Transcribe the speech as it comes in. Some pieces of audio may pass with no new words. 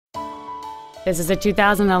This is a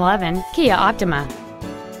 2011 Kia Optima.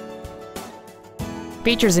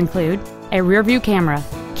 Features include a rear-view camera,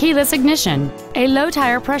 keyless ignition, a low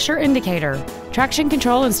tire pressure indicator, traction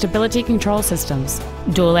control and stability control systems,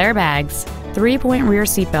 dual airbags, 3-point rear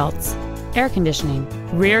seat belts, air conditioning,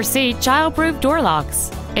 rear seat child-proof door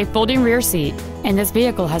locks, a folding rear seat, and this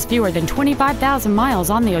vehicle has fewer than 25,000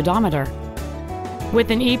 miles on the odometer. With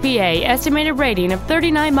an EPA estimated rating of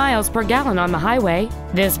 39 miles per gallon on the highway,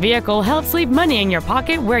 this vehicle helps leave money in your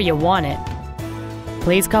pocket where you want it.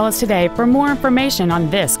 Please call us today for more information on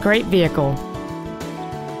this great vehicle.